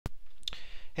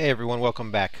Hey everyone,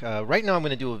 welcome back. Right now I'm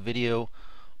going to do a video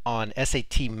on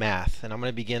SAT math, and I'm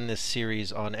going to begin this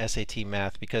series on SAT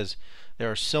math because there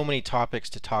are so many topics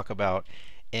to talk about.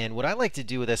 And what I like to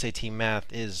do with SAT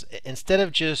math is instead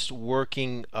of just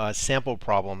working sample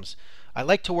problems, I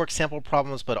like to work sample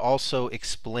problems but also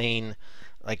explain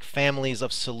like families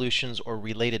of solutions or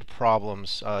related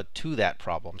problems to that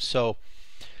problem. So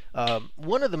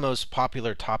one of the most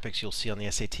popular topics you'll see on the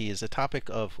SAT is the topic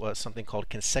of something called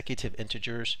consecutive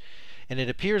integers. And it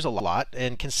appears a lot.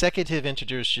 And consecutive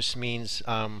integers just means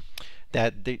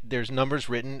that there's numbers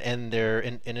written and they're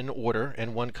in an order,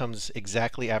 and one comes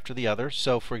exactly after the other.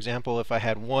 So for example, if I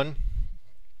had 1,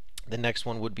 the next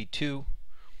one would be 2,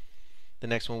 the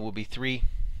next one will be 3,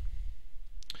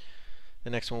 the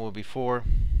next one will be 4,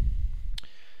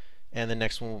 and the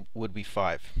next one would be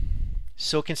 5.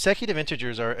 So consecutive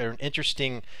integers are an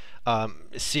interesting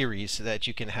series that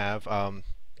you can have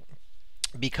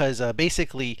because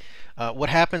basically what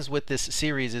happens with this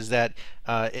series is that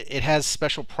it has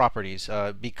special properties.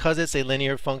 Because it's a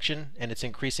linear function and it's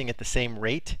increasing at the same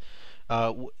rate,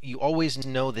 you always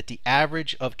know that the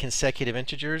average of consecutive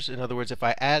integers, in other words, if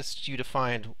I asked you to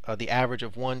find the average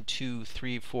of 1, 2,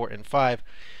 3, 4, and 5,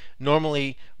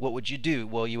 normally what would you do?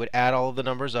 Well, you would add all of the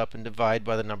numbers up and divide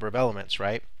by the number of elements,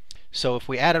 right? So if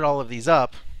we added all of these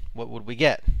up, what would we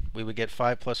get? We would get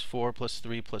 5 plus 4 plus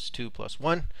 3 plus 2 plus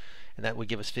 1, and that would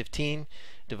give us 15.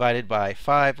 Divided by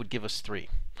 5 would give us 3.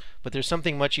 But there's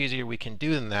something much easier we can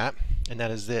do than that, and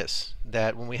that is this,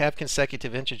 that when we have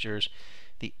consecutive integers,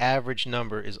 the average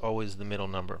number is always the middle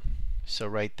number. So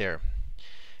right there.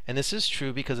 And this is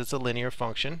true because it's a linear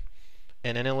function,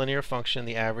 and in a linear function,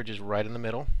 the average is right in the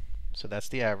middle. So that's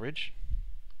the average.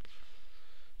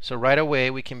 So right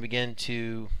away, we can begin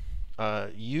to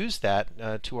use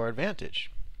that to our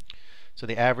advantage. So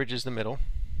the average is the middle.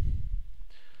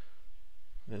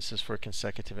 This is for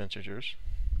consecutive integers.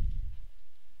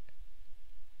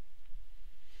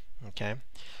 Okay.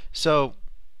 So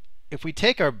if we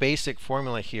take our basic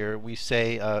formula here, we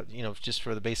say, just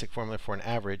for the basic formula for an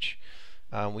average,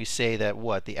 we say that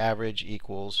what? The average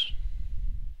equals,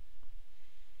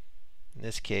 in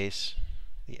this case,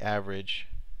 the average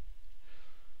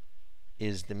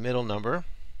is the middle number.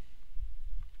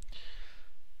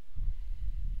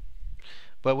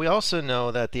 But we also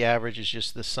know that the average is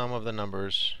just the sum of the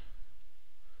numbers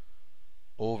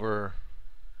over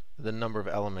the number of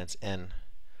elements, n.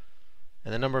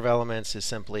 And the number of elements is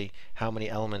simply how many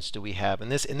elements do we have. In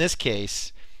this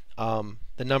case, the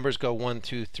numbers go 1,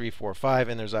 2, 3, 4, 5,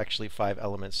 and there's actually 5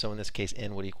 elements. So in this case,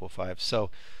 n would equal 5. So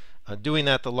doing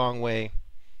that the long way,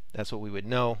 that's what we would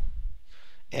know.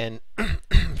 And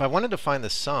if I wanted to find the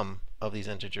sum of these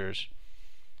integers,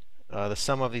 the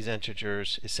sum of these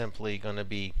integers is simply going to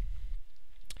be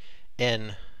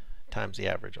n times the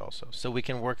average also. So we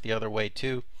can work the other way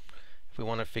too if we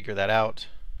want to figure that out.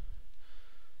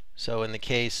 So in the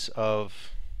case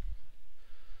of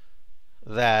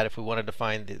that, if we wanted to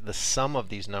find the sum of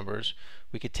these numbers,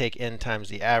 we could take n times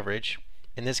the average.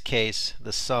 In this case,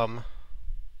 the sum,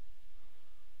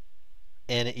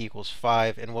 n equals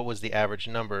 5. And what was the average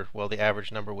number? Well, the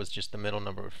average number was just the middle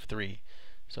number of 3.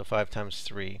 So 5 times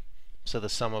 3. So the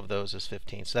sum of those is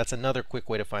 15. So that's another quick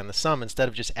way to find the sum. Instead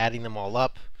of just adding them all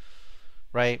up,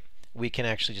 right, we can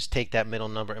actually just take that middle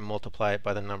number and multiply it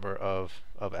by the number of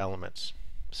elements.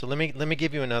 So let me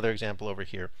give you another example over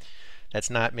here. That's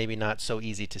maybe not so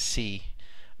easy to see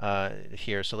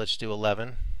here. So let's do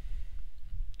 11,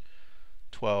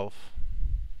 12,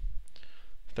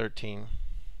 13,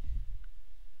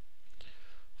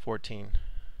 14,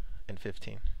 and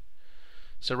 15.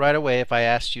 So right away, if I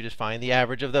asked you to find the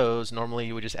average of those, normally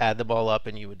you would just add them all up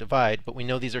and you would divide. But we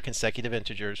know these are consecutive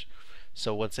integers.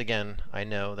 So once again, I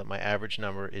know that my average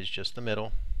number is just the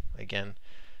middle. Again,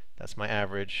 that's my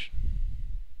average.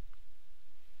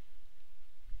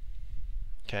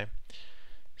 Okay.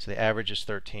 So the average is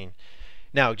 13.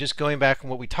 Now, just going back on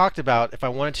what we talked about, if I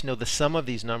wanted to know the sum of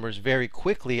these numbers very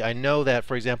quickly, I know that,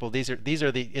 for example, these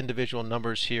are the individual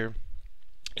numbers here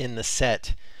in the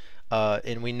set.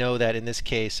 And we know that in this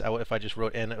case, if I just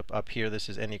wrote n up here, this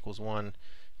is n equals 1,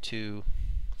 2,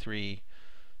 3,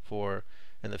 4,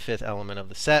 and the 5th element of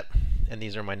the set. And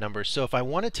these are my numbers. So if I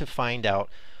wanted to find out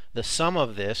the sum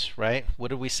of this, right,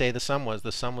 what did we say the sum was?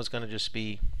 The sum was going to just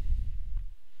be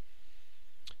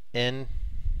n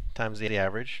times the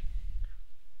average.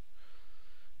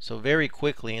 So very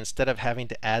quickly, instead of having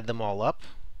to add them all up,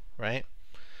 right,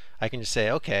 I can just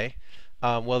say, okay,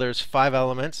 well, there's 5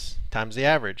 elements times the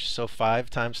average. So 5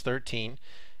 times 13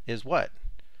 is what?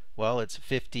 Well, it's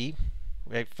 50.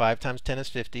 Right? 5 times 10 is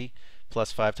 50,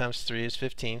 plus 5 times 3 is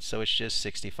 15, so it's just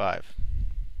 65.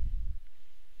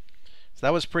 So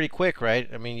that was pretty quick, right?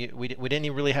 I mean, we didn't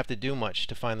even really have to do much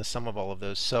to find the sum of all of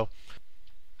those. So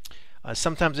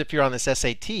sometimes if you're on this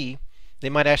SAT, they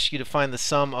might ask you to find the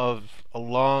sum of a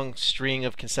long string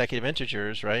of consecutive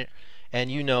integers, right?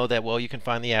 And you know that, well, you can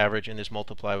find the average and just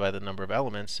multiply by the number of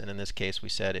elements. And in this case, we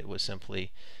said it was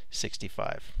simply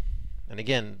 65. And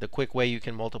again, the quick way you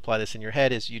can multiply this in your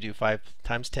head is you do 5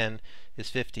 times 10 is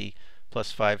 50,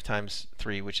 plus 5 times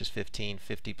 3, which is 15.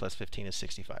 50 plus 15 is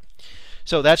 65.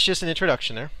 So that's just an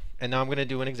introduction there. And now I'm going to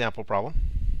do an example problem.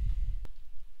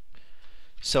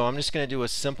 So I'm just going to do a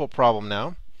simple problem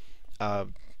now,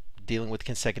 dealing with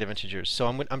consecutive integers. So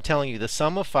I'm telling you the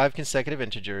sum of 5 consecutive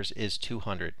integers is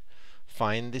 200.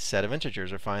 Find the set of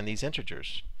integers, or find these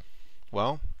integers.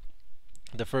 Well,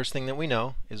 the first thing that we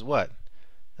know is what?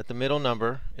 That the middle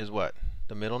number is what?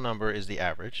 The middle number is the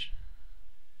average.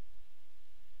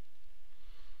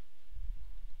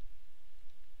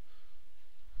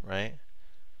 Right?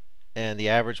 And the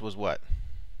average was what?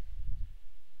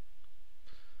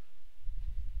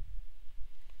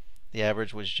 The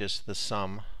average was just the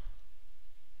sum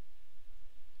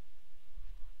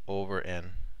over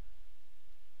n.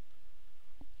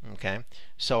 Okay,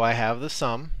 so I have the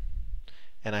sum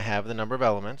and I have the number of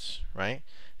elements, right?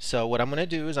 So what I'm going to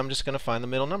do is I'm just going to find the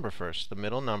middle number first. The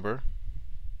middle number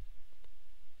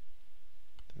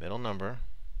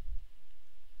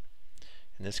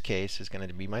in this case is going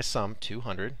to be my sum,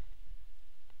 200,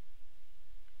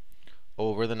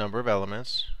 over the number of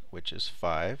elements, which is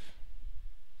 5.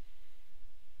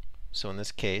 So in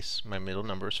this case, my middle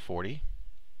number is 40,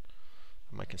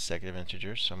 my consecutive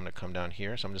integers. So I'm going to come down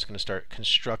here. So I'm just going to start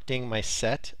constructing my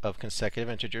set of consecutive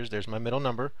integers. There's my middle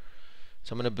number.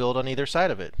 So I'm going to build on either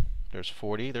side of it. There's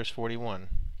 40, there's 41,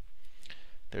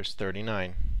 there's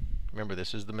 39. Remember,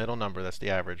 this is the middle number. That's the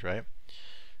average, right?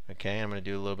 Okay, I'm going to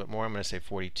do a little bit more. I'm going to say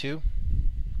 42,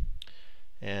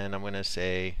 and I'm going to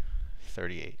say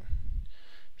 38.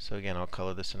 So again, I'll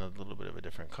color this in a little bit of a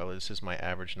different color. This is my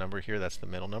average number here. That's the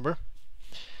middle number.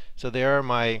 So there are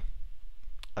my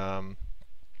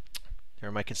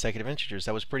consecutive integers.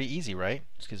 That was pretty easy, right?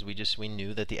 Because we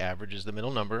knew that the average is the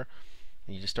middle number,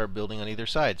 and you just start building on either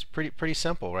side. It's pretty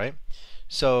simple, right?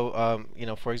 So you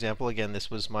know, for example, again,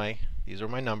 these are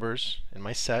my numbers in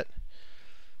my set,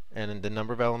 and in the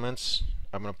number of elements,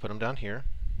 I'm going to put them down here.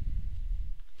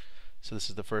 So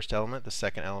this is the first element, the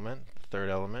second element, the third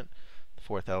element, the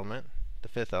fourth element, the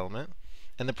fifth element.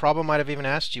 And the problem might have even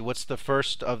asked you, what's the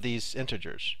first of these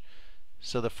integers?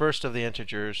 So the first of the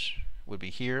integers would be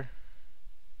here.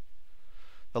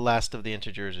 The last of the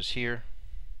integers is here.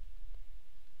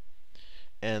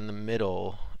 And the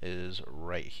middle is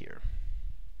right here.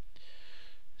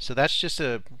 So that's just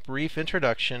a brief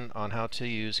introduction on how to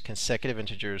use consecutive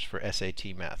integers for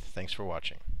SAT math. Thanks for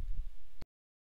watching.